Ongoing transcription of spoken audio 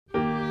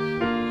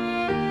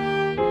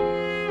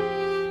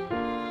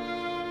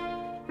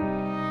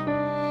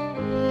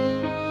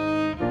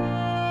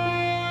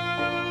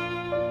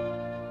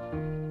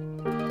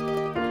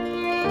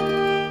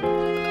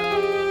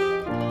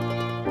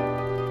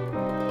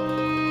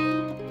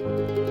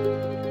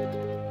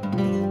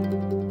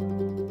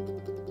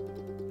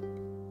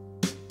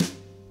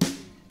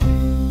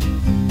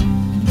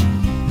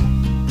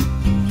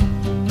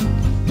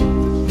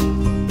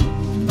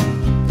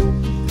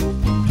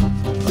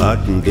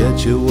can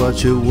get you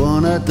what you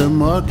want at the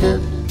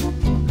market,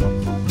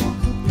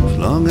 as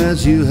long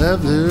as you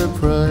have their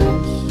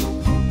price.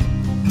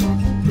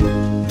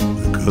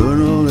 The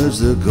colonel is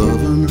the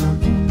governor,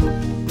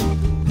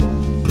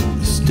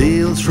 he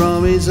steals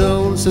from his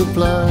own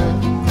supply.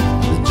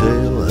 The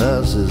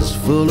jailhouse is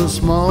full of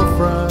small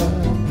fry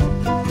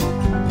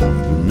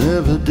who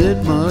never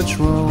did much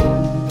wrong.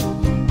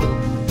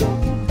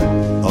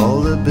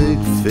 All the big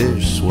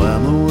fish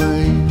swam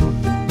away,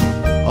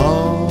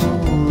 all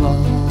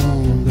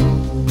long gone.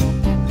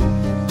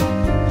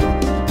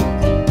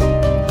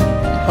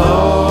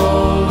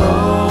 All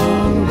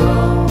long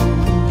gone,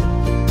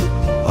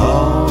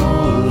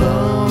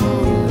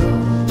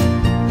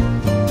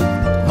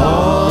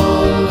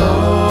 all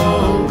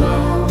long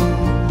gone,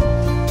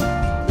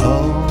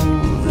 all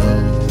long gone,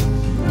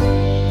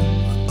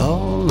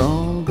 all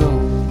long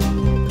gone.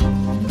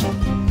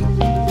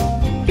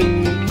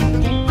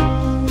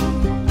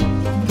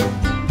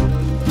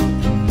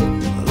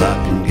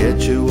 Get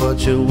you what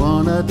you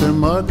want at the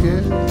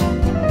market,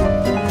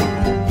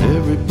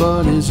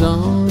 everybody's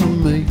on the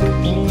make.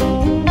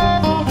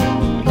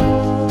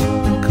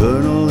 The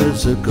colonel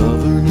is the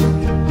governor,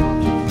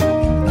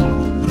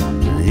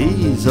 and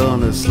he's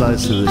on a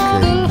slice of the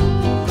cake.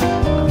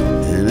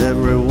 And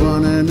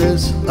everyone in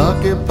this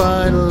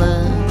occupied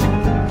land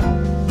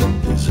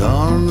is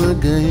on the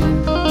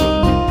game.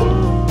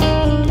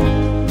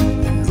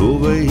 And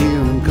over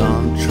here in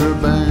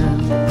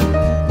contraband,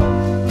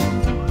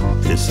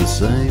 it's the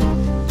same.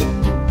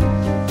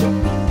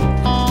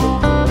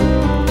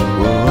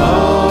 We're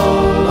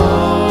all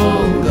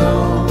long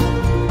gone,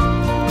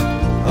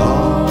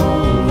 all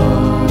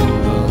long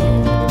gone,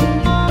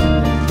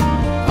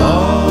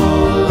 all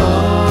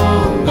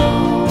long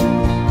gone,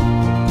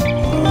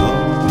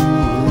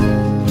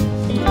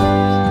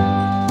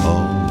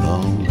 all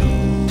long gone.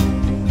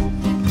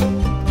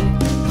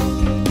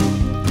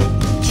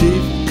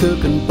 Chief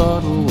cook and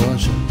bottle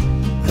washer,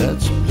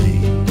 that's me.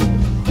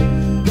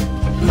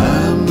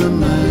 I'm the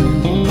man.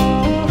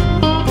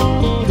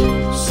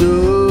 So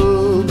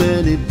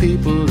many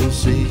people to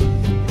see.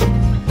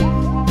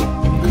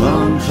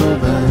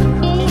 Contraband.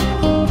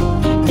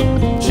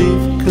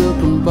 Chief cook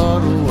and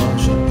bottle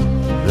washer,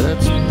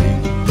 that's me.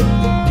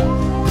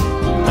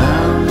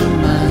 I'm the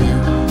man.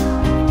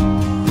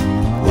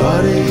 What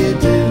do you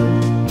do?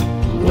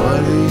 What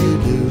do you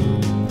do?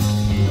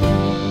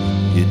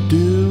 You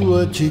do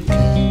what you can.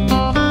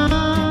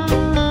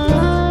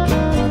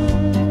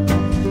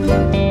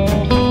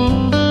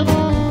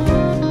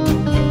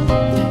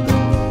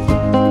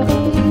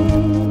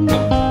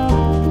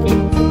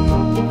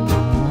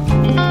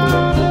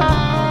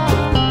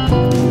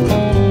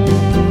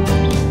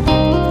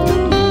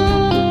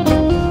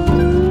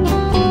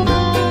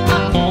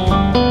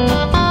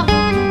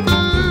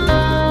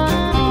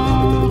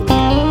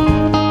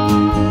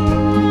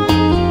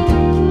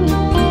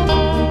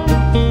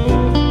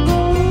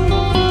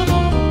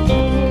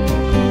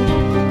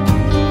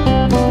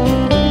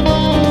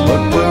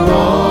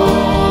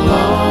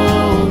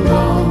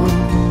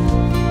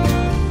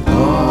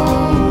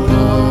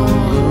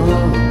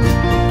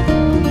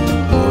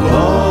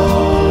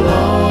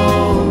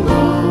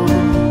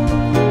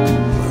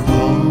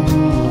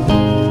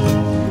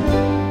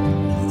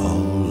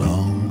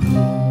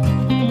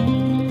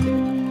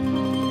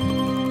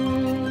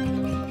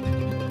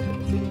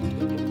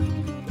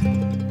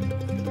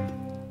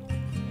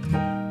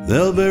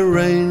 There'll be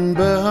rain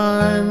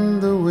behind